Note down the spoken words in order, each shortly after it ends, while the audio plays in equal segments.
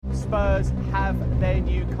Spurs have their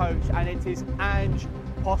new coach, and it is Ange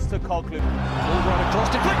Postecoglou. All right across,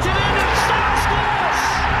 deflected in, and Son scores!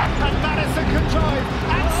 And Madison can drive,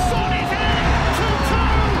 and Son is in!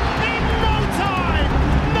 2-2 in no time!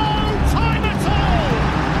 No time at all!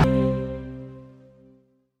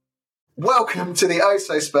 Welcome to the Oh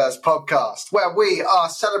So Spurs podcast, where we are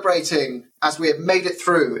celebrating as we have made it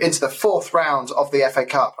through into the fourth round of the FA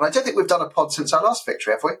Cup. And I don't think we've done a pod since our last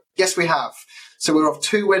victory, have we? Yes, we have. So we're off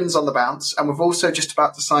 2 wins on the bounce, and we've also just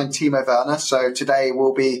about to sign Timo Werner. So today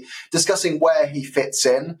we'll be discussing where he fits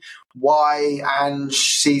in, why Ange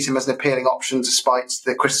sees him as an appealing option despite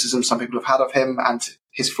the criticism some people have had of him and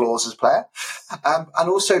his flaws as a player. And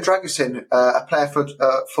also Dragusin, a player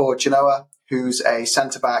for Genoa, who's a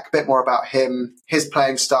centre-back, a bit more about him, his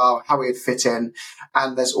playing style, how he'd fit in.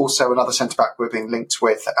 And there's also another centre-back we're being linked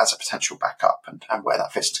with as a potential backup and where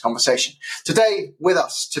that fits into conversation. Today, with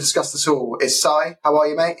us to discuss this all is Sai. How are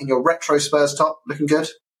you, mate? In your retro Spurs top, looking good?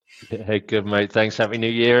 Hey, good, mate. Thanks. Happy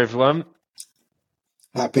New Year, everyone.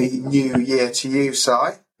 Happy New Year to you,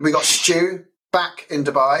 Sai. We got Stu back in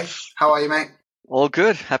Dubai. How are you, mate? All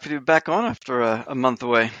good. Happy to be back on after a month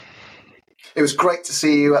away. It was great to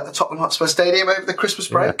see you at the Tottenham Hotspur Stadium over the Christmas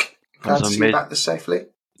break. Yeah. Glad to see you back this safely.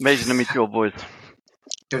 Amazing to meet you all, boys.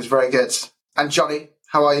 It was very good. And Johnny,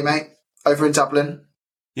 how are you, mate? Over in Dublin?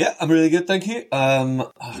 Yeah, I'm really good, thank you.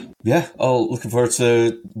 Looking forward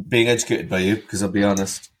to being educated by you, because I'll be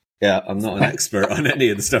honest, I'm not an expert on any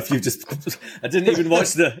of the stuff you've just. I didn't even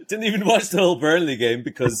watch the whole Burnley game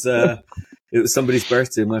because it was somebody's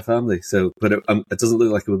birthday in my family. So, but it doesn't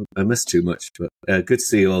look like I missed too much. But good to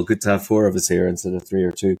see you all. Good to have 4 of us here instead of 3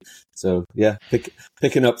 or 2. So yeah,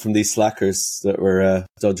 picking up from these slackers that were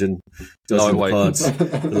dodging the pods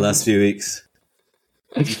for the last few weeks.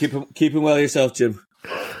 You keeping well yourself, Jim?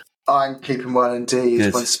 I'm keeping well indeed.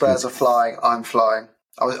 Good. When Spurs are flying, I'm flying.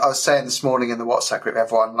 I was saying this morning in the WhatsApp group,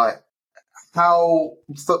 everyone, like, how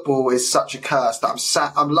football is such a curse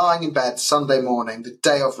that I'm lying in bed Sunday morning, the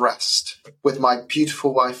day of rest, with my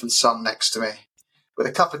beautiful wife and son next to me, with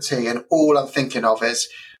a cup of tea, and all I'm thinking of is,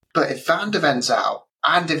 but if Van der Ven's out,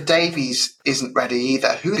 and if Davies isn't ready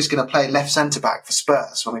either, who is going to play left centre-back for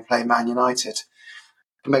Spurs when we play Man United?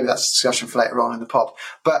 Maybe that's a discussion for later on in the pod.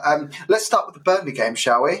 But let's start with the Burnley game,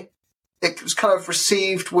 shall we? It was kind of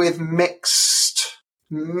received with mixed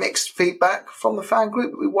feedback from the fan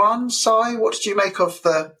group. We won. Sai, what did you make of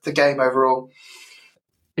the game overall?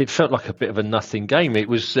 It felt like a bit of a nothing game. It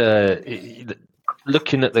was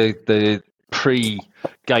looking at the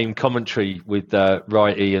pre-game commentary with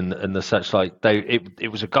Wrighty and the such, like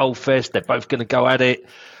it was a goal fest. They're both going to go at it.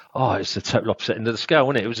 Oh, it's the total opposite end of the scale,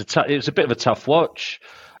 wasn't it? It was a bit of a tough watch.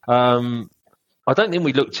 I don't think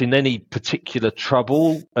we looked in any particular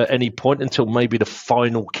trouble at any point until maybe the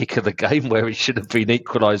final kick of the game, where it should have been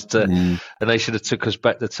equalised, and they should have took us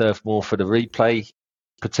back to Turf Moor for the replay,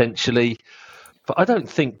 potentially. But I don't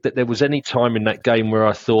think that there was any time in that game where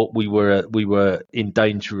I thought we were in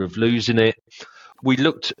danger of losing it. We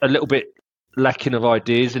looked a little bit lacking of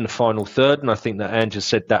ideas in the final third, and I think that Ange has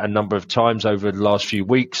said that a number of times over the last few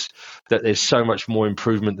weeks, that there's so much more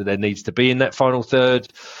improvement that there needs to be in that final third,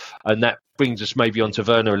 and that brings us maybe onto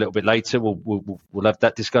Werner a little bit later. We'll have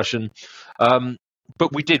that discussion.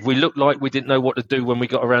 But we looked like we didn't know what to do when we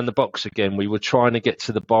got around the box again. We were trying to get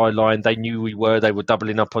to the byline. They knew we were. They were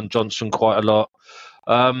doubling up on Johnson quite a lot.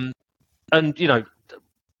 And, you know,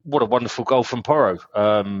 what a wonderful goal from Porro.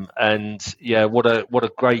 And, yeah, what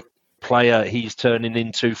a great player he's turning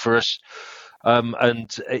into for us. And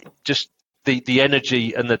just the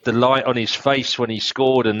energy and the delight on his face when he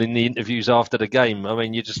scored, and in the interviews after the game. I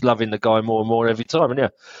mean, you're just loving the guy more and more every time.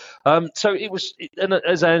 And so it was, and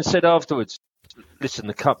as Anne said afterwards, listen,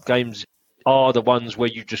 the cup games are the ones where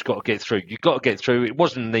you just got to get through. You've got to get through. It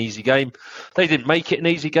wasn't an easy game. They didn't make it an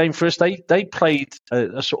easy game for us. They played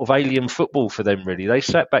a sort of alien football for them, really. They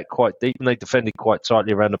sat back quite deep and they defended quite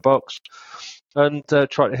tightly around the box and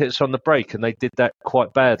tried to hit us on the break, and they did that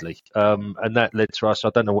quite badly. And that led to us, I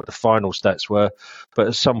don't know what the final stats were, but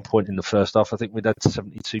at some point in the first half, I think we'd had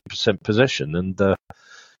 72% possession. And,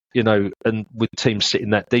 you know, and with teams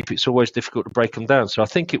sitting that deep, it's always difficult to break them down. So I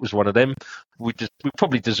think it was one of them. We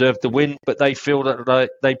probably deserved the win, but they feel that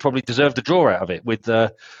they probably deserved the draw out of it. With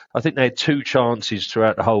I think they had 2 chances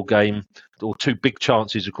throughout the whole game, or 2 big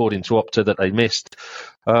chances according to Opta that they missed.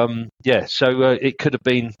 So it could have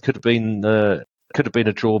been a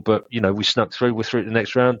draw, but you know, we snuck through. We're through to the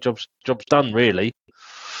next round. Job's done, really.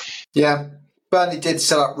 Yeah, Burnley did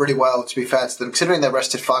set up really well. To be fair to them, considering they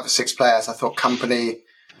rested 5 or 6 players, I thought Company.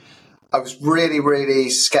 I was really, really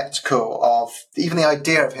sceptical of even the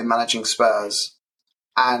idea of him managing Spurs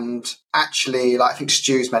And actually, like I think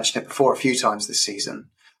Stu's mentioned it before a few times this season,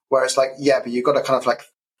 where it's like, yeah, but you've got to kind of like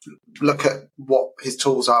look at what his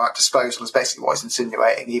tools are at disposal is basically what he's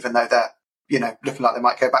insinuating, even though they're, looking like they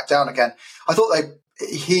might go back down again. I thought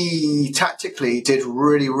he tactically did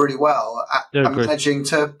really, really well at managing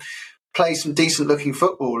to play some decent looking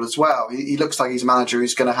football as well. He looks like he's a manager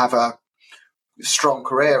who's going to have a strong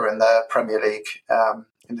career in the Premier League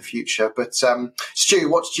in the future. But Stu,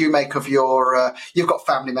 what did you make of your? You've got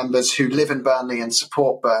family members who live in Burnley and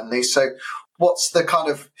support Burnley. So, what's the kind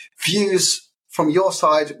of views from your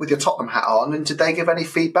side with your Tottenham hat on? And did they give any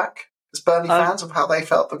feedback as Burnley fans of how they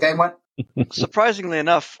felt the game went? Surprisingly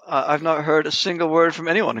enough, I've not heard a single word from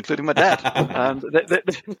anyone, including my dad.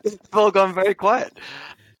 They've all gone very quiet.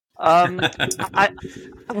 I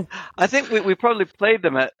think we probably played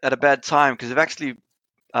them at a bad time because they've actually,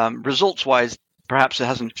 results-wise, perhaps it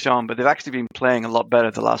hasn't shown, but they've actually been playing a lot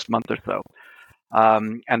better the last month or so.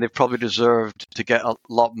 And they've probably deserved to get a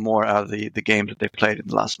lot more out of the games that they've played in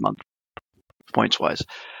the last month, points-wise.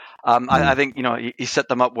 I think, he set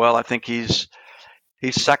them up well. I think he's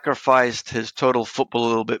sacrificed his total football a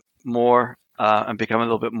little bit more and become a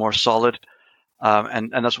little bit more solid.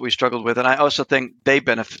 And that's what we struggled with. And I also think they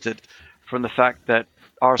benefited from the fact that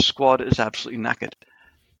our squad is absolutely knackered.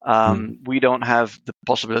 We don't have the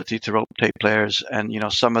possibility to rotate players. And,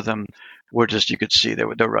 some of them were just, you could see they're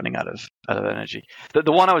running out of energy.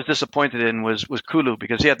 The one I was disappointed in was Kulu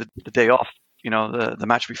because he had the day off, the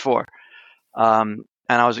match before.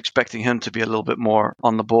 And I was expecting him to be a little bit more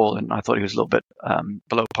on the ball, and I thought he was a little bit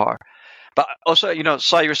below par. But also,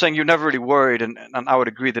 Sai, you were saying you're never really worried, and I would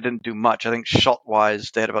agree they didn't do much. I think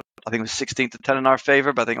shot-wise, they had about, I think it was 16 to 10 in our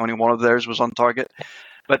favor, but I think only one of theirs was on target.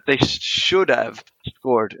 But they should have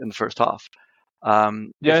scored in the first half.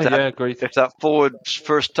 Agreed. If that forward's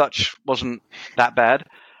first touch wasn't that bad,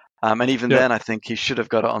 and even then, I think he should have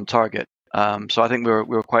got it on target. So I think we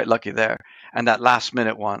were quite lucky there. And that last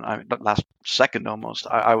minute one, that last second almost,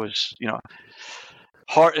 I was,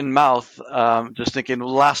 heart in mouth, just thinking the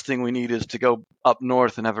last thing we need is to go up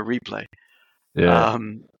north and have a replay. Yeah.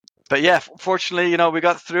 But yeah, fortunately, we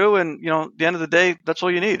got through, and at the end of the day, that's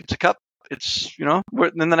all you need. It's a cup. It's we're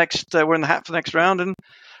in the next, we're in the hat for the next round, and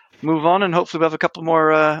move on, and hopefully we'll have a couple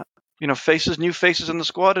more, new faces in the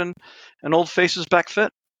squad, and old faces back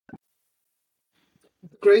fit.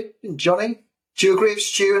 Agree, Johnny. Do you agree with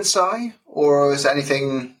Stu and Si, or is there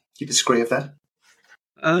anything you disagree with there?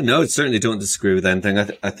 No, I certainly don't disagree with anything.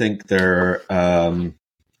 I think there are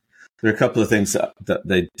a couple of things that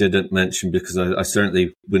they didn't mention because I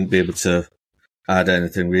certainly wouldn't be able to add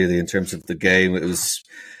anything really in terms of the game. It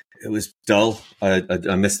was dull. I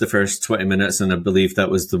missed the first 20 minutes, and I believe that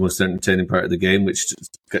was the most entertaining part of the game, which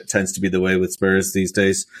tends to be the way with Spurs these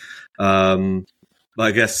days. Well,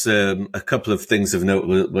 I guess a couple of things of note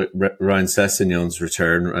with Ryan Sessegnon's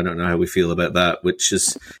return. I don't know how we feel about that, which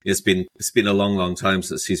it's been a long, long time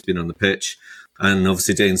since he's been on the pitch. And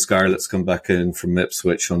obviously Dane Scarlett's come back in from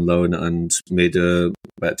Ipswich on loan and made about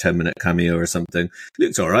a 10-minute cameo or something. He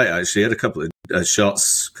looked all right, actually. He had a couple of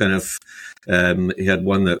shots, kind of. He had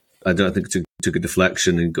one that I don't think took a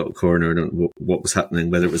deflection and got a corner. I don't know what was happening,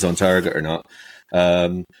 whether it was on target or not.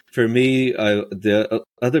 For me, the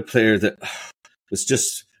other player that was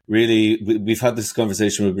just really, we've had this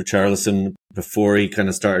conversation with Richarlison before he kind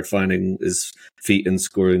of started finding his feet and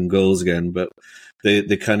scoring goals again. But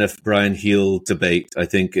the kind of Brian Heel debate, I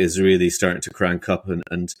think, is really starting to crank up.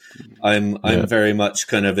 And I'm very much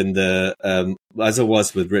kind of in the, as I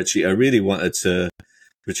was with Richie, I really wanted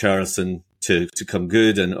Richarlison to come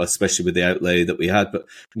good, and especially with the outlay that we had. But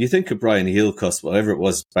when you think of Brian Heel cost, whatever it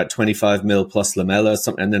was, about 25 mil plus Lamella,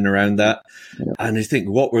 something in and around that. Yeah. And you think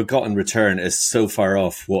what we've got in return is so far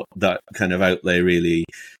off what that kind of outlay really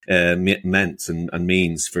meant and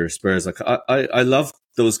means for Spurs. Like I love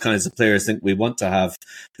those kinds of players. I think we want to have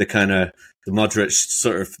the kind of the Modric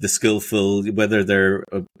sort of the skillful, whether they're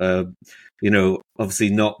obviously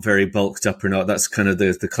not very bulked up or not. That's kind of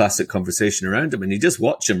the classic conversation around him. And you just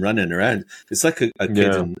watch him running around. It's like a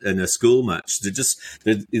kid in a school match.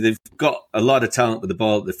 They've got a lot of talent with the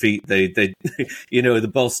ball at their feet. They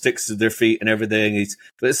the ball sticks to their feet and everything.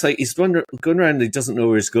 But it's like he's going around and he doesn't know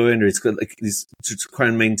where he's going, or he's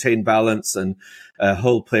trying to maintain balance and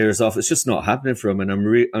hold players off. It's just not happening for him. And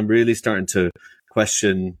I'm really starting to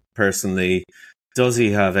question personally, does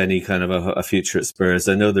he have any kind of a future at Spurs?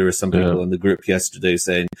 I know there were some people in the group yesterday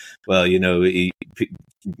saying, well,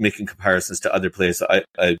 making comparisons to other players that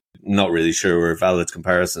I'm not really sure were valid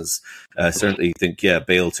comparisons. I certainly think,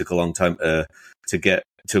 Bale took a long time to get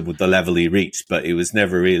to the level he reached, but he was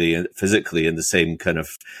never really physically in the same kind of.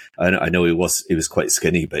 I know he was quite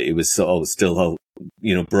skinny, but he was still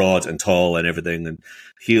broad and tall and everything. And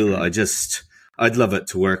I'd love it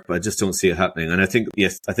to work, but I just don't see it happening. And I think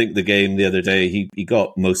the game the other day, he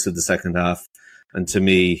got most of the second half. And to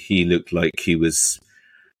me, he looked like he was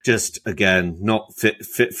just, again, not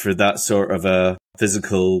fit for that sort of a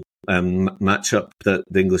physical matchup that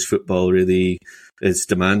the English football really is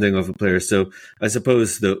demanding of a player. So I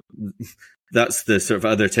suppose that's the sort of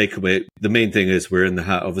other takeaway. The main thing is we're in the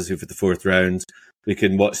hat, obviously, for the fourth round. We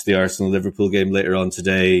can watch the Arsenal-Liverpool game later on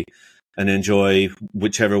today and enjoy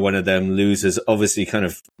whichever one of them loses. Obviously, kind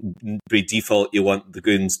of by default, you want the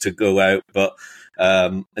Goons to go out, but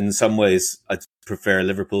in some ways, I'd prefer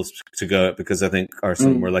Liverpool to go out because I think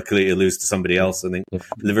Arsenal are more likely to lose to somebody else. I think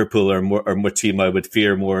Liverpool are more team I would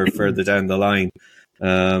fear more further down the line.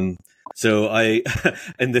 So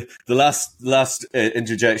and the last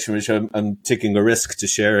interjection, which I'm taking a risk to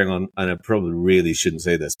sharing on, and I probably really shouldn't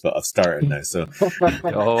say this, but I've started now. So,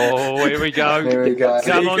 here we go. Here we go.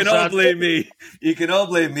 So you can all blame me. You can all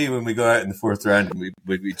blame me when we go out in the fourth round and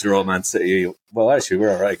we draw Man City. Well, actually,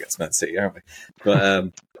 we're all right against Man City, aren't we?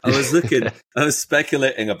 But I was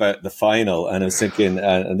speculating about the final, and I was thinking,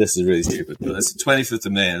 and this is really stupid, but it's the 25th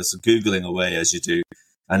of May. I was Googling away as you do.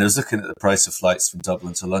 And I was looking at the price of flights from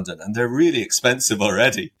Dublin to London, and they're really expensive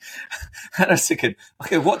already. And I was thinking,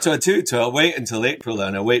 okay, what do I do? Do I wait until April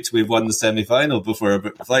and I wait till we've won the semi-final before I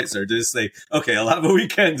book the flights? Or do I say, okay, I'll have a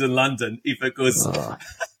weekend in London if it goes...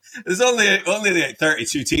 There's only like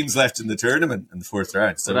 32 teams left in the tournament in the fourth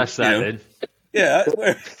round. So that's that then. Yeah.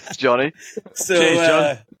 Johnny. So cheers,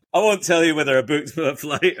 John. I won't tell you whether I booked a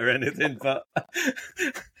flight or anything, but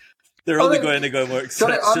they're only going to go more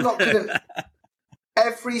expensive. Johnny, I'm not kidding.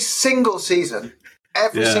 Every single season,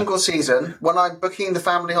 when I'm booking the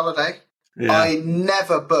family holiday, I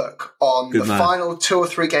never book on final 2 or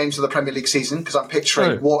 3 games of the Premier League season because I'm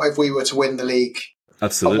picturing what if we were to win the league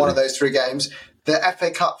on one of those 3 games, the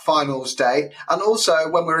FA Cup finals day, and also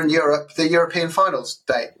when we're in Europe, the European finals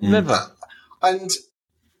day. Never. And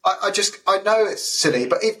I know it's silly,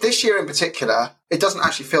 but this year in particular, it doesn't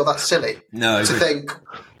actually feel that silly to think.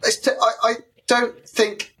 I don't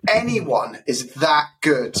think anyone is that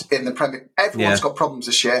good in the Premier. Everyone's got problems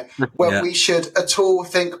this year where we should at all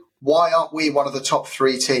think, why aren't we one of the top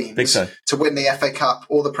 3 teams to win the FA Cup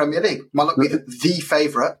or the Premier League? Might not be the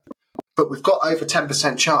favourite, but we've got over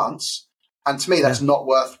 10% chance. And to me, that's not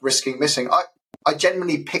worth risking missing. I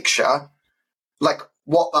genuinely picture like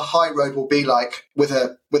what the high road will be like with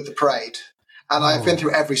the parade. And I've been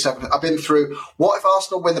through every second. I've been through, what if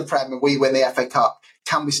Arsenal win the Prem and we win the FA Cup?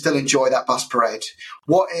 Can we still enjoy that bus parade?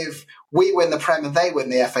 What if we win the Prem and they win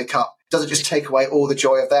the FA Cup? Does it just take away all the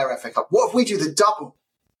joy of their FA Cup? What if we do the double?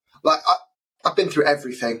 Like, I've been through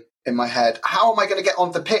everything in my head. How am I going to get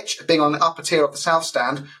on the pitch, being on the upper tier of the South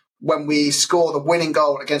Stand, when we score the winning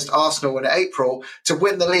goal against Arsenal in April to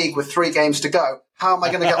win the league with 3 games to go? How am I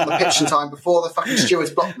going to get on the pitch in time before the fucking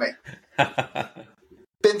stewards block me?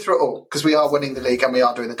 Been through it all, because we are winning the league and we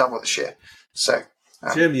are doing the double this year. So,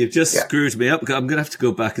 Jim, you've just screwed me up. I'm going to have to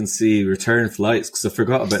go back and see return flights because I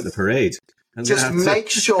forgot about the parade. Just make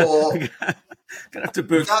sure. I'm going to have to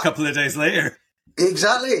book a couple of days later.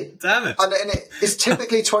 Exactly. Damn it. And it's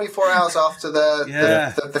typically 24 hours after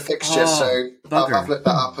the fixture, so I've looked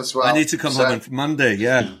that up as well. I need to come home on Monday,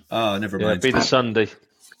 Oh, never mind. It'll be the Sunday.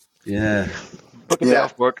 Yeah. Book a day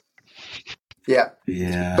off work. Yeah.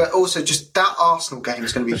 Yeah. But also, just that Arsenal game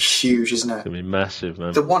is going to be huge, isn't it? It's going to be massive,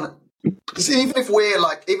 man. The one, even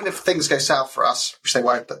if things go south for us, which they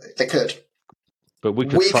won't, but they could. But we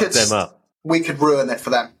could fuck them up. We could ruin it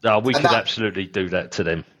for them. Oh, we could absolutely do that to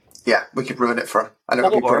them. Yeah, we could ruin it for them. And it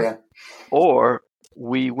would be brilliant. Or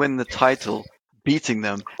we win the title, beating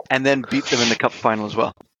them, and then beat them in the cup final as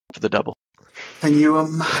well for the double. Can you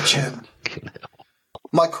imagine?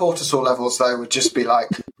 My cortisol levels, though, would just be like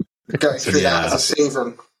going through that as a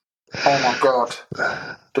season. Oh, my God.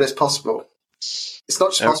 But it's possible. It's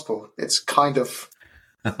not just possible. It's kind of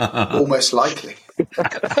almost likely.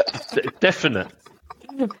 Definite.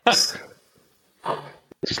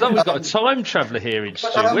 It's like we've got a time traveller here in Stu.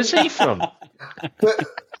 Where's he from?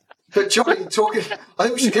 But Johnny, I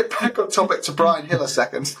think we should get back on topic to Brian Hill a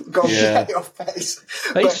second. Go get your face.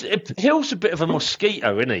 Hill's a bit of a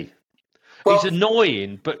mosquito, isn't he? Well, he's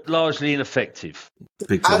annoying, but largely ineffective.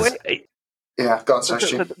 Big time. Yeah, go on,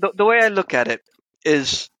 Sashi. The way I look at it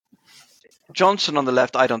is Johnson on the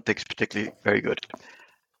left, I don't think is particularly very good.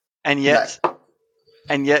 And yet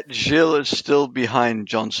Gilles is still behind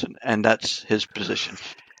Johnson, and that's his position.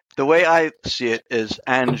 The way I see it is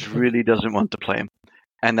Ange really doesn't want to play him,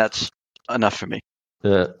 and that's enough for me.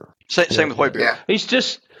 Yeah. Same with Højbjerg. Yeah. He's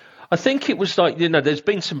just... I think it was like, there's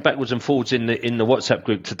been some backwards and forwards in the WhatsApp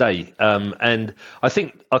group today, and I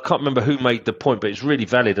think I can't remember who made the point, but it's really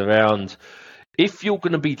valid around. If you're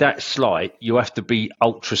going to be that slight, you have to be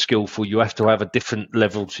ultra skillful. You have to have a different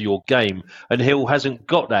level to your game. And Hill hasn't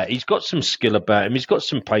got that. He's got some skill about him. He's got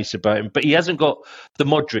some pace about him, but he hasn't got the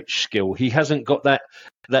Modric skill. He hasn't got that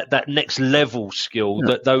next level skill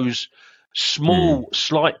that those small,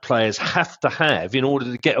 slight players have to have in order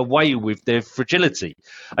to get away with their fragility.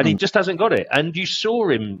 And he just hasn't got it. And you saw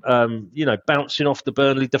him, bouncing off the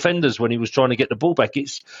Burnley defenders when he was trying to get the ball back.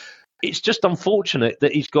 It's just unfortunate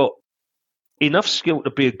that he's got enough skill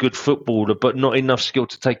to be a good footballer, but not enough skill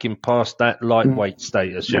to take him past that lightweight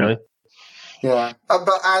status, you know? Yeah.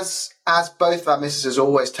 But as both of our missuses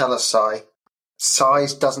always tell us,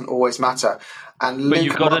 size doesn't always matter. But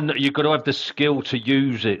you've got to have the skill to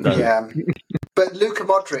use it, though. Yeah. But Luka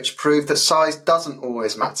Modric proved that size doesn't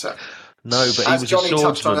always matter. No, but as Johnny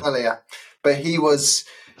touched on earlier. But he was...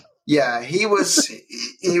 Yeah, he was.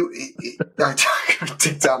 I can't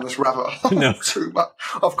dig down this rabbit hole too much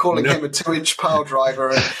of calling him a 2-inch pile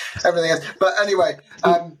driver and everything else. But anyway,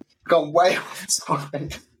 gone way off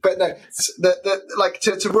topic. But no,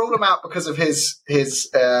 to rule him out because of his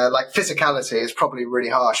physicality is probably really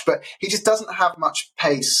harsh. But he just doesn't have much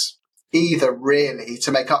pace either, really,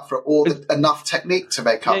 to make up for enough technique to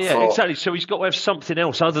make up for. Yeah, exactly. So he's got to have something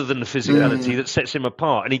else other than the physicality that sets him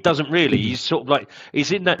apart, and he doesn't really. He's sort of like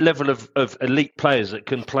he's in that level of elite players that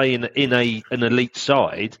can play in an elite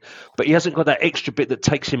side, but he hasn't got that extra bit that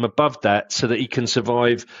takes him above that, so that he can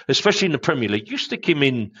survive, especially in the Premier League. You stick him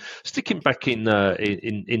back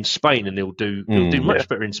in Spain, and he'll do much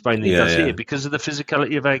better in Spain than he does here because of the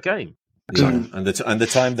physicality of our game. Yeah. And the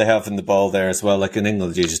time they have in the ball there as well, like in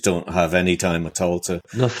England, you just don't have any time at all to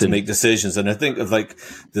make decisions. And I think of like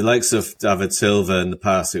the likes of David Silva in the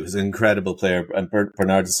past, it was an incredible player, and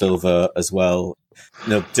Bernardo Silva as well.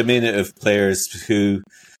 Diminutive players who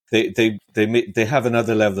they have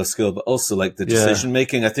another level of skill, but also like the decision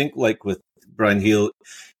making. I think like with Brian Hill,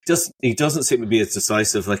 he doesn't seem to be as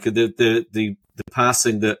decisive. Like the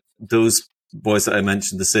passing that those boys that I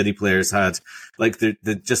mentioned, the City players had, like they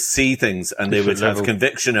just see things and they would have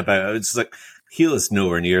conviction about it. It's like Hill is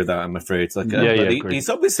nowhere near that, I'm afraid. It's like, he's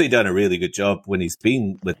obviously done a really good job when he's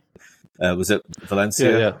been with, was it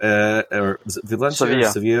Valencia? Or was it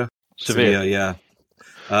Valencia? Sevilla, yeah.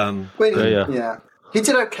 He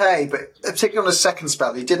did okay, but particularly on the second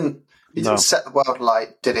spell, he didn't set the world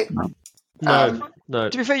light, did he? No. To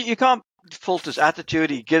be fair, you can't fault his attitude.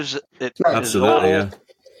 He gives it. Absolutely, yeah.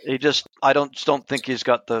 I don't think he's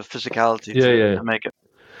got the physicality to make it.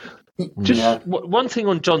 Just one thing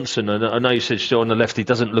on Johnson, and I know you said still on the left, he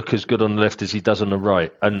doesn't look as good on the left as he does on the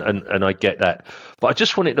right, and I get that. But I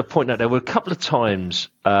just wanted to point out there were a couple of times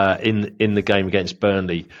in the game against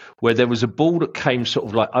Burnley where there was a ball that came sort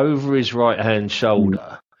of like over his right-hand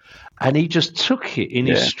shoulder, and he just took it in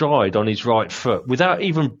his stride on his right foot without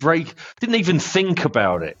even didn't even think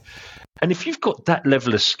about it. And if you've got that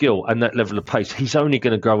level of skill and that level of pace, he's only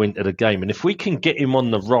going to grow into the game. And if we can get him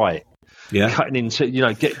on the right, cutting into,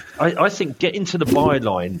 I think getting to the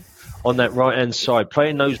byline on that right-hand side,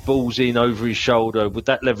 playing those balls in over his shoulder with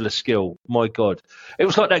that level of skill, my God. It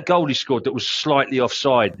was like that goal he scored that was slightly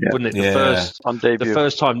offside, wasn't it? The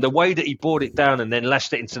first time. The way that he brought it down and then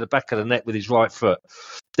lashed it into the back of the net with his right foot.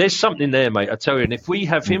 There's something there, mate, I tell you. And if we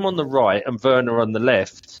have him on the right and Werner on the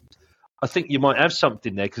left, I think you might have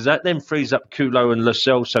something there, because that then frees up Kulo and Lo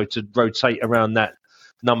Celso to rotate around that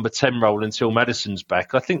number 10 role until Maddison's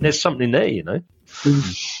back. I think there's something there,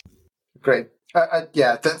 Great.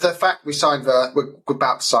 The fact we're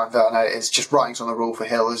about to sign Werner is just writings on the wall for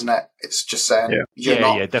Hill, isn't it? It's just saying you're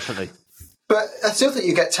not. Definitely. But I still think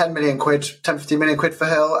you get 10 million quid, 10, 15 million quid for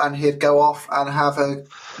Hill, and he'd go off and have a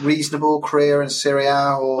reasonable career in Serie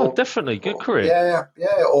A or definitely good career.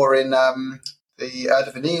 Yeah, or in the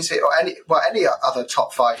Eredivisie or any other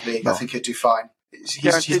top 5 league. I think he'd do fine.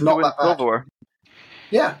 He's not that bad. Silverware.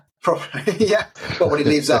 Yeah, probably. Yeah, but when he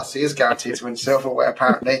leaves us, he is guaranteed to win silverware,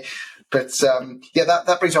 apparently. But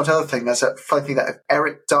that brings me on to another thing. There's a funny thing that if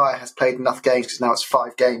Eric Dyer has played enough games, because now it's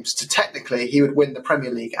 5 games, to technically he would win the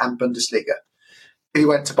Premier League and Bundesliga. He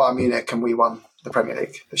went to Bayern Munich and we won the Premier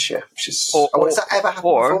League this year, which is has that ever happened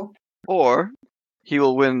before? Or he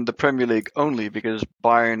will win the Premier League only because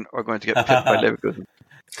Bayern are going to get picked by Leverkusen.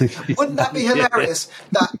 Wouldn't that be hilarious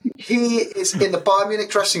that he is in the Bayern Munich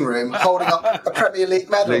dressing room holding up a Premier League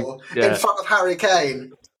medal in front of Harry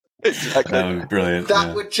Kane? Exactly. Brilliant.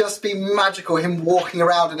 That would just be magical, him walking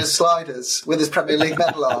around in his sliders with his Premier League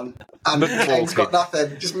medal on, and Kane's got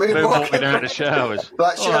nothing. Just moonwalking out of the showers.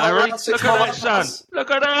 Like, Harry, look at that, son.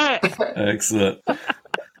 Look at that. Excellent.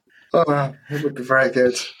 Oh, it would be very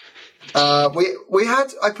good. I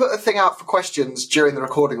put a thing out for questions during the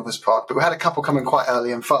recording of this pod, but we had a couple coming quite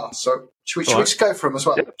early and fast. So should we just go for them as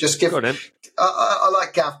well? Yep. Just give. I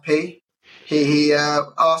like Gav P. He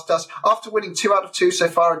asked us, after winning 2 out of 2 so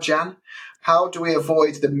far in Jan, how do we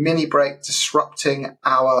avoid the mini break disrupting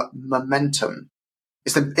our momentum?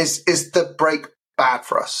 Is the break bad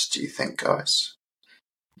for us, do you think, guys?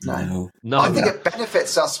 No. I think it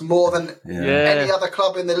benefits us more than any other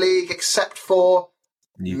club in the league, except for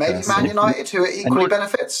Newcastle. maybe Man United, who it equally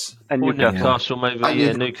benefits. And Or Newcastle, maybe.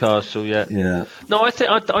 Yeah, Newcastle. Yeah. Yeah. No, I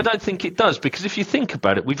don't think it does, because if you think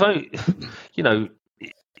about it, we've only,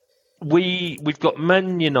 we've got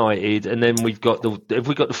Man United, and then we've got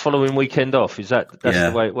the following weekend off. That's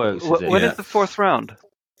the way it works? When is the 4th round?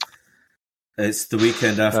 It's the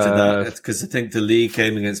weekend after that, because I think the league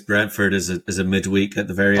game against Brentford is a midweek at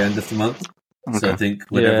the very end of the month. Okay. So I think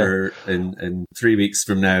whatever in 3 weeks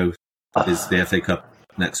from now is the FA Cup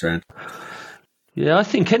next round. Yeah, I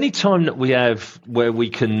think any time that we have where we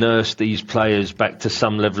can nurse these players back to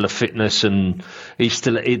some level of fitness, and he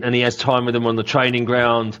has time with them on the training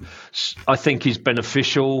ground, I think is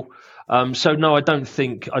beneficial. So no, I don't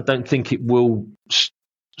think it will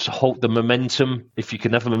halt the momentum. If you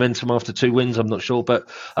can have a momentum after 2 wins, I'm not sure, but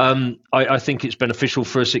I think it's beneficial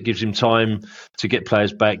for us. It gives him time to get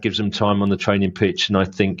players back, gives them time on the training pitch, and I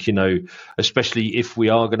think especially if we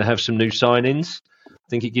are going to have some new signings, I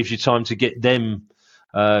think it gives you time to get them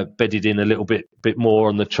bedded in a little bit more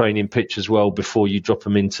on the training pitch as well before you drop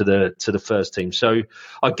them into the first team. So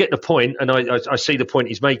I get the point, and I see the point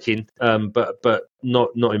he's making, but not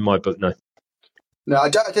in my book, no. No, I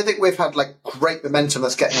don't think we've had great momentum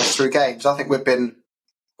that's getting us through games. I think we've been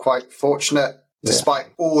quite fortunate, despite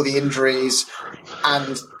all the injuries,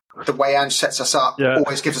 and the way Ange sets us up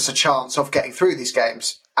always gives us a chance of getting through these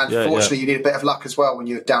games. And fortunately, you need a bit of luck as well when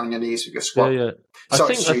you're down on your knees with your squad.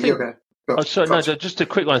 Sorry, Stu, you're going to... just a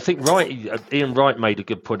quick one. I think Ian Wright made a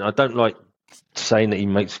good point. I don't like saying that he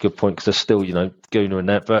makes a good point because they're still, Gooner and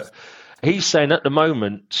that, but he's saying at the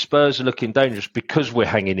moment Spurs are looking dangerous because we're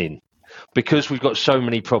hanging in. Because we've got so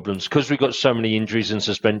many problems, because we've got so many injuries and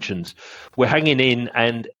suspensions. We're hanging in,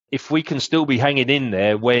 and if we can still be hanging in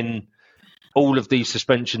there when all of these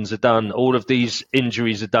suspensions are done, all of these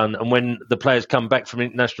injuries are done, and when the players come back from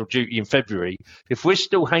international duty in February, if we're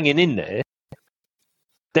still hanging in there,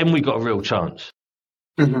 then we've got a real chance.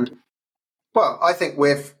 Mm-hmm. Well, I think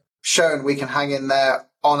we've shown we can hang in there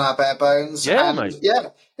on our bare bones. Yeah, mate. Yeah,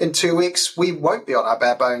 in 2 weeks, we won't be on our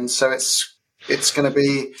bare bones, so it's going to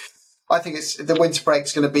be... I think the winter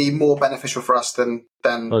break's going to be more beneficial for us than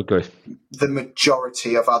I agree. The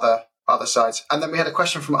majority of other sides. And then we had a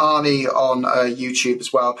question from Arnie on YouTube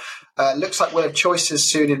as well. Looks like we'll have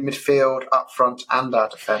choices soon in midfield, up front, and our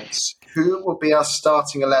defence. Who will be our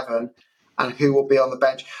starting 11, and who will be on the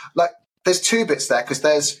bench? There's 2 bits there, because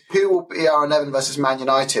there's who will be our 11 versus Man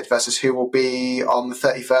United versus who will be on the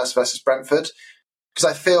 31st versus Brentford.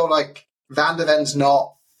 Because I feel like Van der Ven's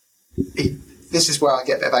not... This is where I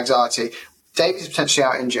get a bit of anxiety. Davies is potentially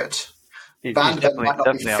out injured. Van der Ven might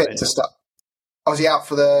not be fit to start. Was he out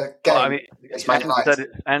for the game? Well,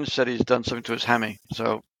 Ange said he's done something to his hammy.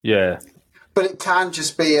 So yeah, but it can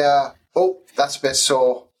just be that's a bit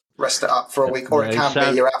sore. Rest it up for a week, or it can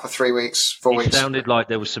be you're out for 3 weeks, 4 weeks. It sounded like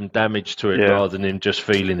there was some damage to it rather than him just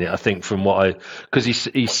feeling it. I think from what because he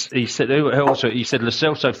said Lo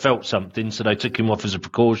Celso felt something, so they took him off as a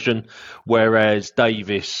precaution, whereas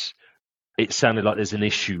Davies, it sounded like there's an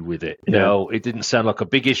issue with it. It didn't sound like a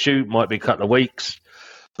big issue. Might be a couple of weeks,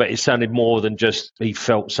 but it sounded more than just he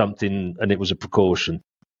felt something and it was a precaution.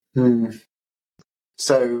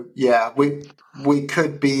 So yeah, we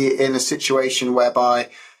could be in a situation whereby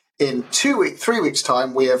in 3 weeks'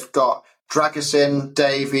 time we have got Dragusin,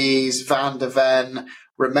 Davies, Van der Ven,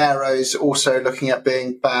 Romero's also looking at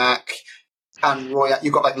being back. And Roy,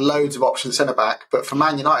 you've got loads of options centre back, but for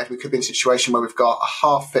Man United, we could be in a situation where we've got a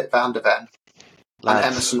half-fit Van der Ven and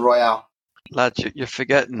Emerson Royale. Lads, you're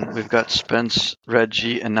forgetting we've got Spence,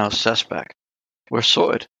 Reggie, and now Cess back. We're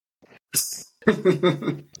sorted.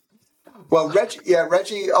 Well,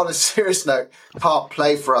 Reggie, on a serious note, can't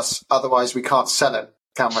play for us. Otherwise, we can't sell him,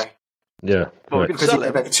 can we? Yeah, because he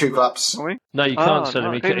can play for 2 clubs. No, you can't sell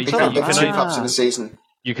him. He can play for 2 clubs in a season.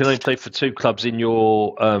 You can only play for 2 clubs in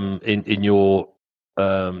your within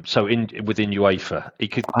UEFA. He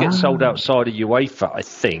could get sold outside of UEFA, I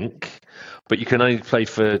think, but you can only play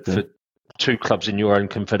for 2 clubs in your own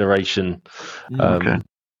confederation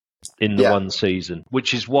in the one season.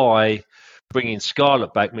 Which is why bringing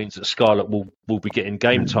Scarlett back means that Scarlett will be getting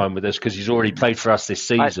game time with us because he's already played for us this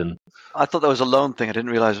season. I thought that was a loan thing. I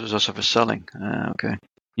didn't realise it was also for selling. Okay.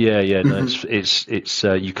 Yeah. No, it's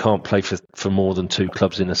you can't play for more than 2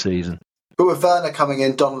 clubs in a season. But with Werner coming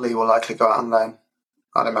in, Donnelly will likely go out on loan,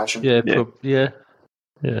 I'd imagine. Yeah.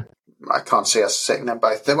 I can't see us sitting them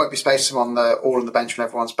both. There won't be space for them all on the bench when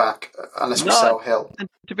everyone's back, unless we sell Hill. And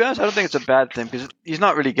to be honest, I don't think it's a bad thing because he's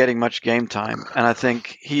not really getting much game time, and I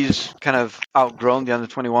think he's kind of outgrown the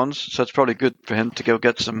under-21s, so it's probably good for him to go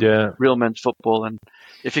get some real men's football. And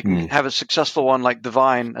if he can have a successful one like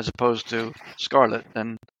Devine as opposed to Scarlett,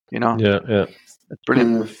 then it's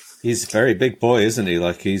brilliant. He's a very big boy, isn't he?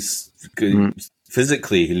 Like he's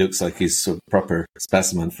physically, he looks like he's a proper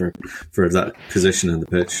specimen for that position in the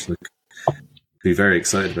pitch. Like, be very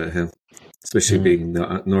excited about him, especially being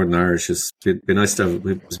Northern Irish. It's been nice to have.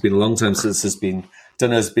 It's been a long time since there's been.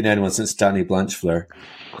 Don't know if there's been anyone since Danny Blanchfleur.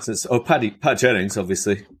 Pat Jennings,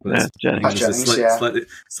 obviously. Jennings.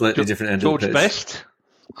 Slightly different end George of the pitch. Best.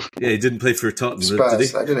 Yeah, he didn't play for Tottenham,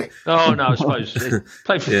 Spurs, did he? Oh no, I suppose he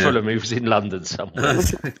played for Fulham. He was in London somewhere.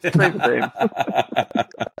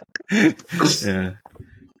 Yeah.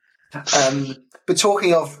 But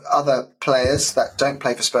talking of other players that don't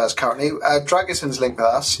play for Spurs currently, Dragison's linked with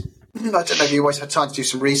us. I don't know if you always had time to do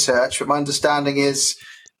some research, but my understanding is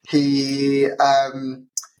his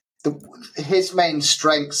main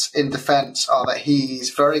strengths in defence are that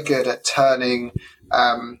he's very good at turning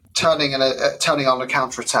on a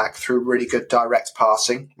counter-attack through really good direct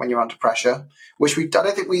passing when you're under pressure, which I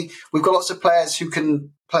don't think we've got lots of players who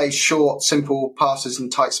can play short, simple passes in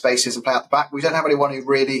tight spaces and play out the back. We don't have anyone who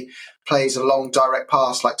really plays a long direct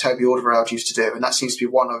pass like Toby Alderweireld used to do, and that seems to be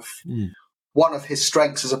one of his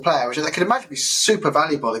strengths as a player, which I can imagine be super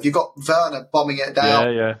valuable. If you've got Werner bombing it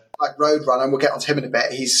down like Roadrunner, and we'll get onto him in a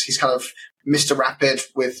bit, he's kind of Mr. Rapid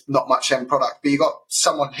with not much end product, but you've got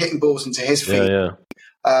someone hitting balls into his feet.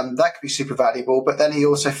 That could be super valuable, but then he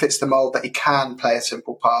also fits the mould that he can play a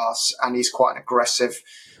simple pass, and he's quite an aggressive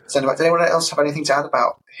centre-back. Does anyone else have anything to add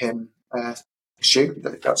about him? Stu,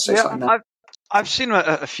 I've seen him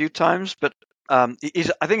a few times, but I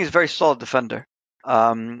think he's a very solid defender.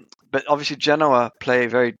 But obviously Genoa play a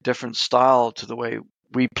very different style to the way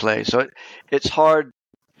we play, so it's hard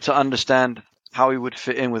to understand how he would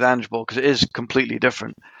fit in with Ange Ball because it is completely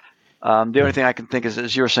different. The only thing I can think is,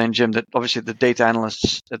 as you were saying, Jim, that obviously the data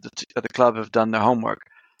analysts at the club have done their homework.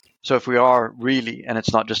 So if we are really, and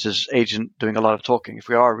it's not just his agent doing a lot of talking, if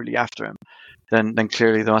we are really after him, then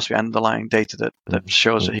clearly there must be underlying data that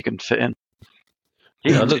shows that he can fit in.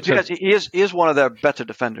 He is one of their better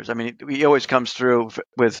defenders. I mean, he always comes through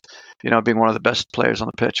with, being one of the best players on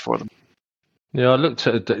the pitch for them. Yeah, I looked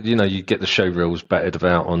at, you get the show reels batted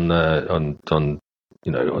about on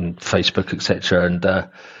Facebook, etc. And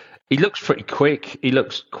he looks pretty quick. He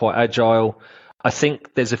looks quite agile. I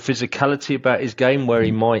think there's a physicality about his game where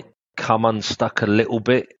he might come unstuck a little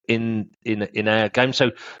bit in our game.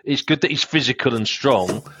 So it's good that he's physical and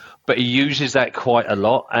strong, but he uses that quite a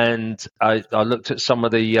lot. And I looked at some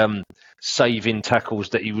of the saving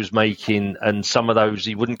tackles that he was making, and some of those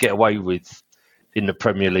he wouldn't get away with in the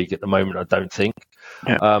Premier League at the moment, I don't think.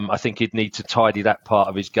 Yeah. I think he'd need to tidy that part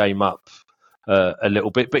of his game up a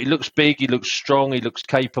little bit. But he looks big, he looks strong, he looks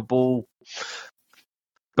capable.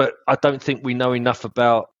 But I don't think we know enough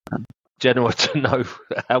about Genoa to know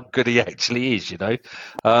how good he actually is,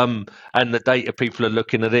 and the data people are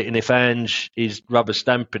looking at it. And if Ange is rubber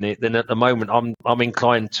stamping it, then at the moment I'm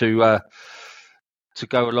inclined to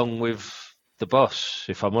go along with the boss,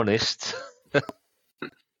 if I'm honest.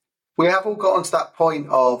 We have all gotten to that point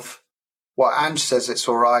of, well, Ange says it's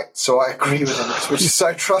all right, so I agree with him, which is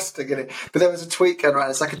so trusting in it. But there was a tweet going around.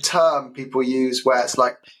 It's like a term people use where it's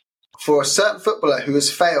like, for a certain footballer who has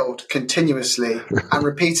failed continuously and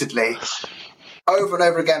repeatedly over and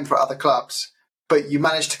over again for other clubs, but you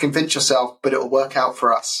manage to convince yourself, but it'll work out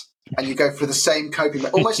for us. And you go through the same coping,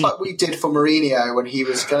 almost like we did for Mourinho when he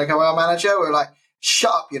was going to go our manager. We were like,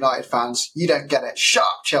 shut up, United fans. You don't get it. Shut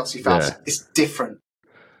up, Chelsea fans. Yeah. It's different.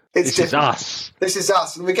 This is us. This is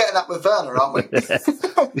us. And we're getting that with Werner, aren't we?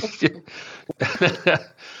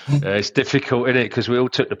 It's difficult, isn't it? Because we all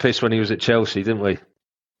took the piss when he was at Chelsea, didn't we?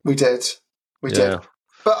 We did.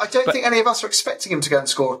 But I don't think any of us are expecting him to go and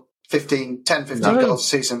score 10, 15 goals a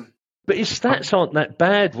season. But his stats aren't that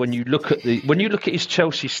bad when you look at his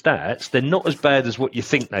Chelsea stats. They're not as bad as what you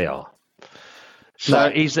think they are. So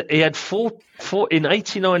he had four in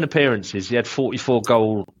 89 appearances. He had 44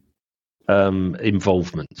 goal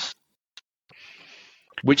involvements,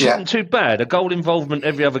 which isn't too bad. A goal involvement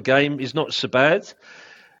every other game is not so bad.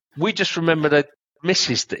 We just remember the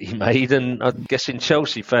misses that he made, and I'm guessing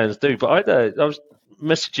Chelsea fans do. But I was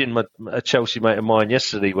messaging a Chelsea mate of mine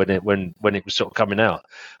yesterday when it was sort of coming out,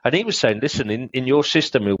 and he was saying, "Listen, in your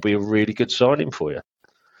system, he'll be a really good signing for you."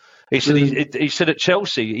 He said he said at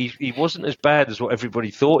Chelsea he wasn't as bad as what everybody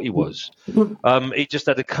thought he was. He just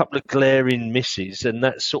had a couple of glaring misses, and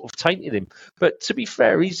that sort of tainted him. But to be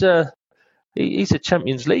fair, he's a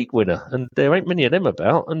Champions League winner, and there ain't many of them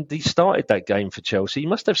about. And he started that game for Chelsea. He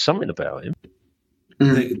must have something about him.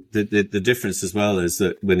 The difference as well is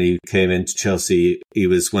that when he came into Chelsea, he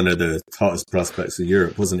was one of the hottest prospects in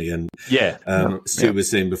Europe, wasn't he? And Stu was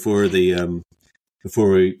saying before we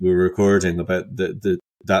were recording about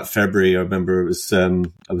that February. I remember it was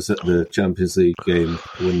I was at the Champions League game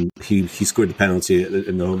when he scored the penalty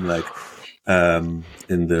in the home leg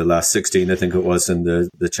in the last 16, I think it was, in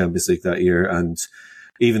the Champions League that year. And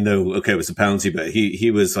even though, it was a penalty, but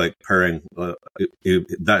he was like purring.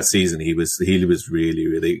 That season, he was really,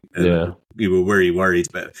 really, we were worried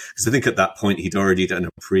about it. Because I think at that point, he'd already done a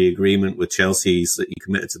pre-agreement with Chelsea, so he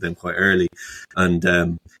committed to them quite early. And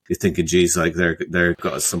you're thinking, geez, like they're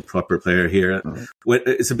got some proper player here.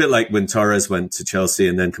 It's a bit like when Torres went to Chelsea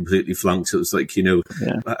and then completely flunked. It was like,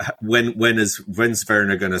 when's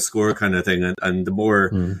Werner going to score kind of thing. And the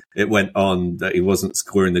more it went on that he wasn't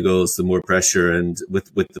scoring the goals, the more pressure, and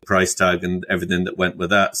with the price tag and everything that went with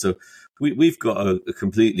that. So we've got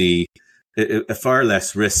a far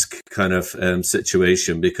less risk kind of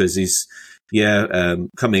situation, because he's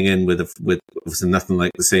coming in with obviously nothing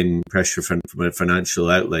like the same pressure from a financial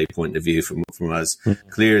outlay point of view from us.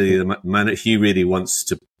 Clearly, the man, he really wants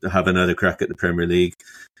to have another crack at the Premier League.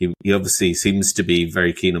 He obviously seems to be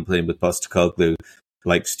very keen on playing with Postecoglou.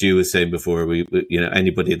 Like Stu was saying before, we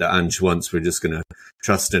anybody that Ange wants, we're just going to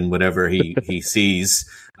trust in whatever he sees.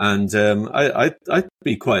 And I'd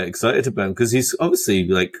be quite excited about him, because he's obviously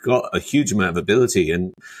got a huge amount of ability.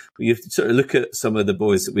 And you sort of look at some of the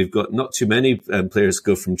boys that we've got. Not too many players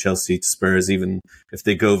go from Chelsea to Spurs, even if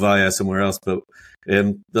they go via somewhere else. But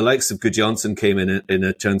the likes of Gudjonsson came in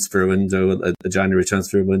a transfer window, a January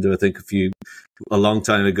transfer window, I think a long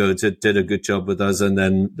time ago, did a good job with us. And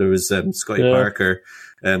then there was Scotty Parker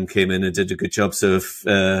came in and did a good job. So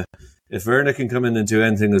if Werner can come in and do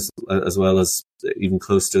anything as well as, even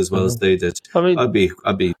close to as well as they did, I'd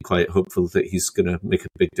be quite hopeful that he's going to make a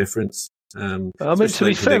big difference. To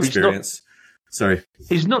be fair,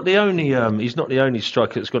 he's not the only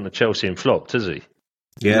striker that's gone to Chelsea and flopped, is he?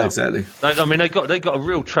 Yeah, exactly. I mean, they got a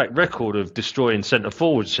real track record of destroying centre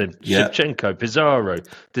forwards: Shevchenko, Pizarro,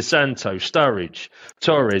 De Santo, Sturridge,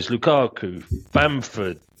 Torres, Lukaku,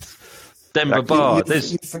 Bamford, Demba Ba.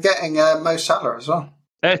 You're forgetting Mo Salah as well.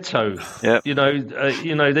 Eto'o,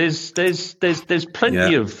 there's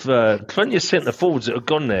plenty of centre forwards that have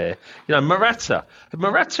gone there. Morata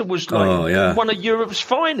was one of Europe's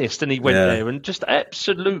finest, and he went there and just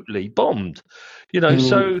absolutely bombed.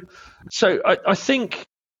 So I think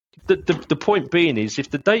the point being is,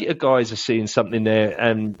 if the data guys are seeing something there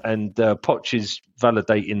and Poch is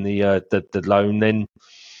validating the loan, then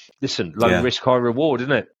listen, low risk, high reward,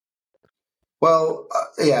 isn't it? Well,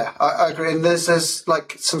 I agree. And there's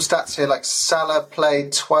like some stats here, like Salah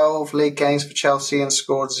played 12 league games for Chelsea and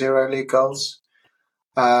scored 0 league goals.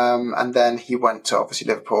 And then he went to obviously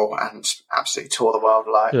Liverpool and absolutely tore the world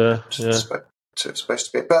alive. It's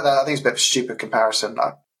supposed to be. But I think it's a bit of a stupid comparison.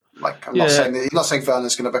 I'm not saying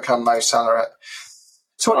Werner's going to become Mo Salah at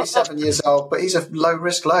 27 years old, but he's a low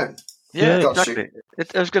risk loan. Yeah, exactly.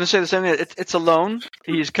 I was going to say the same thing. It's a loan.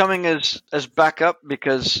 He's coming as backup,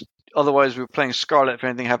 because otherwise, we're playing Scarlet if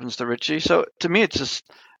anything happens to Richie. So to me, it's just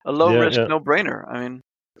a low-risk, no-brainer. I mean,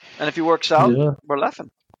 and if he works out, we're laughing.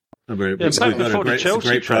 Back before the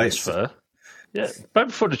Chelsea transfer, back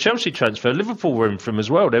before the Chelsea transfer, Liverpool were in for him as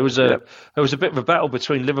well. There was a bit of a battle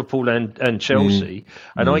between Liverpool and Chelsea,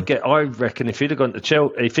 and I reckon if he'd have gone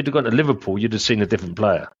to Liverpool, you'd have seen a different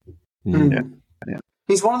player. Yeah.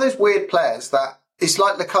 He's one of those weird players that it's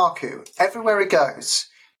like Lukaku. Everywhere he goes,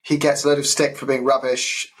 he gets a load of stick for being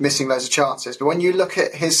rubbish, missing loads of chances. But when you look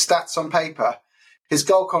at his stats on paper, his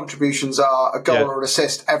goal contributions are a goal or an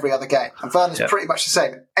assist every other game. And Werner's pretty much the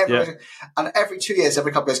same. And every 2 years,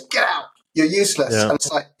 every club goes, get out, you're useless. And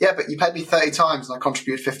it's like, but you paid me 30 times and I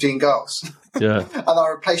contributed 15 goals. And I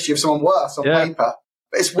replaced you with someone worse on paper.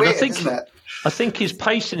 But it's weird, isn't it? I think his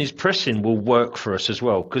pace and his pressing will work for us as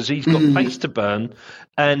well, because he's got pace to burn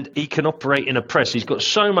and he can operate in a press. He's got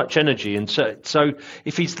so much energy. And so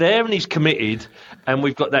if he's there and he's committed and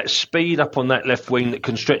we've got that speed up on that left wing that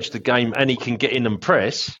can stretch the game and he can get in and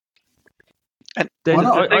press, then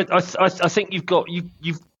I think you've got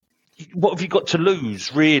what have you got to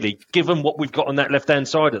lose, really, given what we've got on that left-hand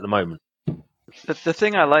side at the moment? The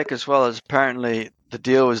thing I like as well is apparently the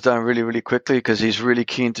deal was done really, really quickly, because he's really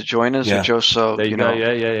keen to join us, which also,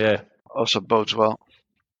 also bodes well.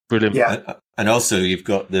 Brilliant. Yeah. And also, you've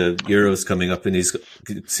got the Euros coming up, and he's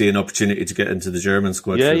see an opportunity to get into the German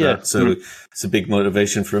squad for that. So it's a big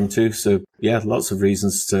motivation for him too. So yeah, lots of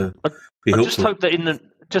reasons to be hopeful. Just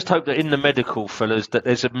hope that in the medical, fellas, that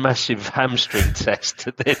there's a massive hamstring test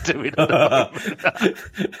that they're doing at the moment.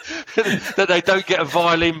 That they don't get a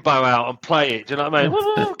violin bow out and play it. Do you know what I mean?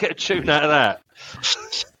 Well, get a tune out of that.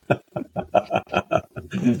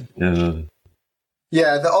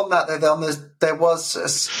 Yeah, on that, there was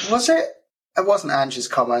it? It wasn't Ange's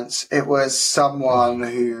comments. It was someone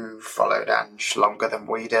who followed Ange longer than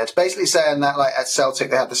we did, basically saying that like at Celtic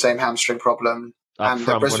they had the same hamstring problem, and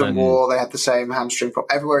at Brisbane War they had the same hamstring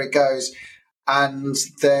problem. Everywhere it goes, and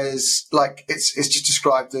there's like it's just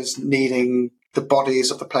described as needing the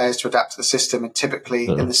bodies of the players to adapt to the system, and typically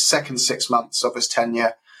in the second 6 months of his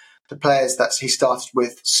tenure, the players that he started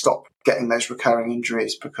with stop getting those recurring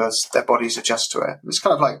injuries because their bodies adjust to it. It's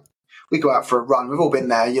kind of like we go out for a run. We've all been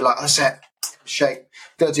there. You're like, that's it, shape.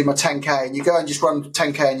 Go do my 10K, and you go and just run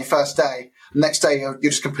 10K on your first day. The next day you're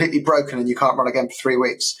just completely broken and you can't run again for 3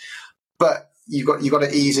 weeks. But you got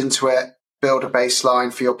to ease into it, build a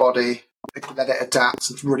baseline for your body, let it adapt,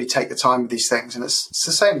 and really take the time with these things. And it's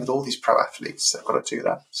the same with all these pro athletes. They've got to do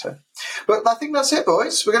that. So, but I think that's it,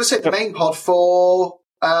 boys. We're going to sit the main pod for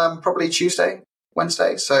probably Tuesday,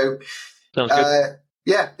 Wednesday. So, Sounds good.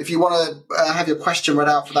 Yeah, if you want to have your question read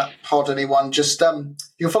out for that pod, anyone, just you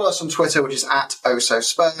can follow us on Twitter, which is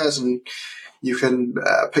 @OSOSpurs, and you can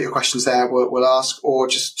put your questions there. We'll ask, or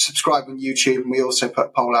just subscribe on YouTube, and we also put a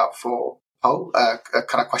poll out for a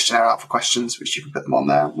kind of questionnaire out for questions, which you can put them on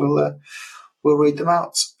there. We'll read them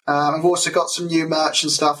out. I've also got some new merch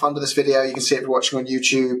and stuff under this video. You can see it if you're watching on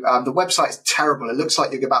YouTube. The website is terrible. It looks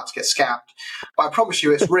like you're about to get scammed, but I promise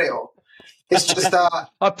you it's real. It's just that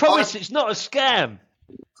I promise it's not a scam.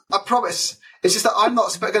 I promise. It's just that I'm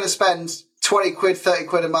not going to spend 20 quid, 30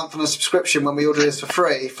 quid a month on a subscription when we order this for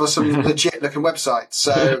free for some legit looking website.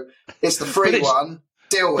 So it's the free one.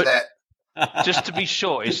 Deal with it. Just to be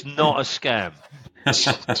sure, it's not a scam. It's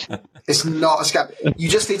not a scam. You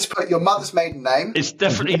just need to put your mother's maiden name. It's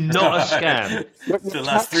definitely not a scam. The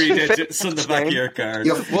last 3 digits on the back of your card.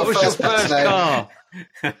 What was your first car?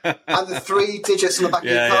 And the 3 digits on the back of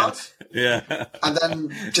your card. Yeah. And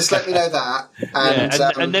then just let me know that.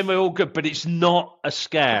 And then we're all good, but it's not a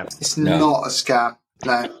scam. It's not a scam.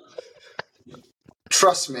 No.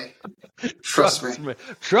 Trust me. Trust me.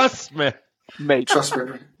 Trust me. Mate. Trust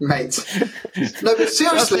me, mate. No, but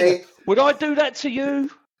seriously. Would I do that to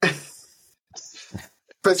you?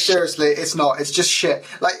 But seriously, it's not. It's just shit.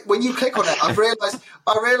 Like when you click on it, I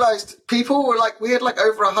realized people were like, we had like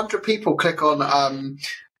over 100 people click on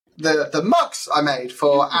the mugs I made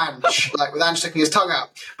for Ange, like with Ange sticking his tongue out.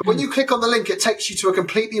 But when you click on the link, it takes you to a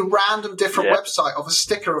completely random different website of a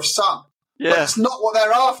sticker of sun. Yeah, like, it's not what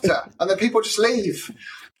they're after, and then people just leave.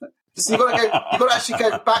 So you've got to actually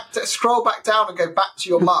go back, scroll back down and go back to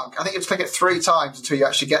your mug. I think you have to click it 3 times until you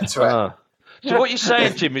actually get to it. So what you're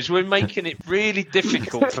saying, Jim, is we're making it really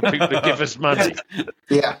difficult for people to give us money.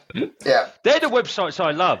 Yeah. They're the websites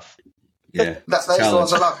I love. Yeah, those are the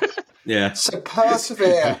ones I love. Yeah. So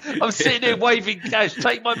persevere. I'm sitting here waving cash.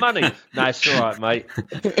 Take my money. No, it's all right, mate.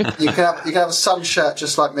 You can have a sun shirt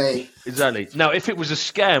just like me. Exactly. Now, if it was a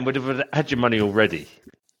scam, we'd have had your money already.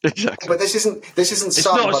 Exactly. But this isn't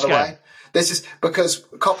sun, by the way. This is because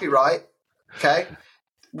copyright. Okay.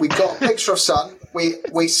 We got a picture of sun.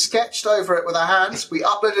 We sketched over it with our hands. We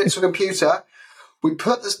uploaded it to a computer. We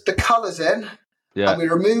put the colours in. Yeah. And we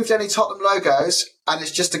removed any Tottenham logos, and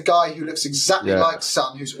it's just a guy who looks exactly like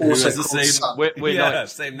Sun, who's also called Sun.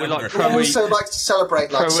 Same number. We also like to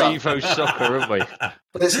celebrate like Sun. Pro Evo soccer, aren't we?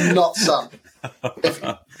 But it's not Sun. If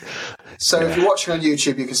you're watching on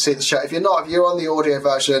YouTube, you can see the show. If you're not, if you're on the audio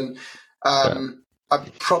version, I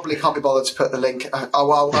probably can't be bothered to put the link. I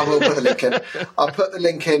will put the link in. I'll put the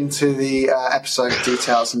link into the episode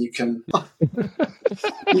details, and you can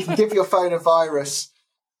give your phone a virus.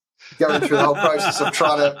 Going through the whole process of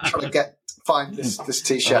trying to find this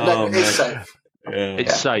t-shirt. No, it's safe. Yeah.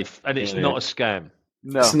 It's safe, and it's not a scam.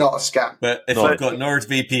 No, it's not a scam. But if I've got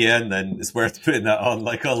NordVPN, then it's worth putting that on,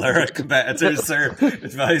 like all our competitors are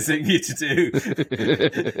advising you to do.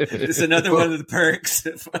 It's another one of the perks.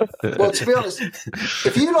 Well, to be honest,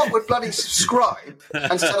 if you lot would bloody subscribe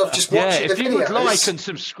instead of just watching the videos, if you would like and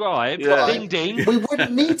subscribe, ding ding, we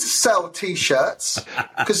wouldn't need to sell t-shirts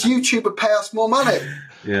because YouTube would pay us more money.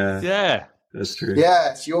 Yeah, that's true.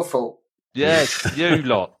 Yeah, it's your fault. Yes, you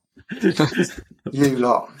lot. You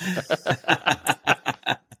lot.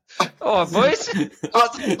 Oh, boys.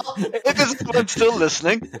 If there's anyone still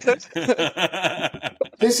listening,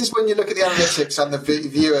 This is when you look at the analytics and the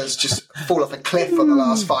viewers just fall off a cliff on the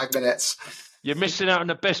last 5 minutes. You're missing out on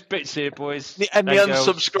the best bits here, boys. and the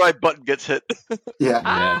unsubscribe button gets hit.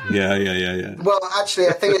 Yeah. Yeah. Well, actually,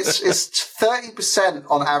 I think it's 30%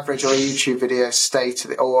 on average on a YouTube video stay to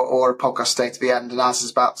the or a podcast stay to the end, and ours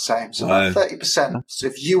is about the same. So about 30%. So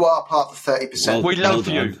if you are part of the 30%, We love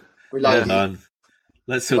you. we love you. Done.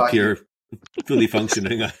 Let's hope Like- you're fully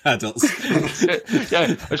functioning adults.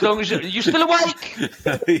 Yeah, as long as you're still awake.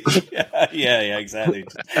 yeah, exactly.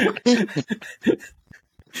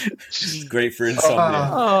 Great for insomnia.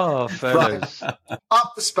 Oh, fellas.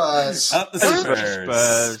 Up the Spurs. Up the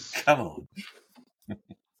Spurs. Come on.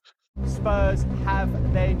 Spurs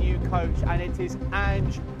have their new coach, and it is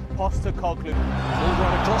Ange Postecoglou. All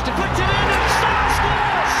right across, deflected in, and Spurs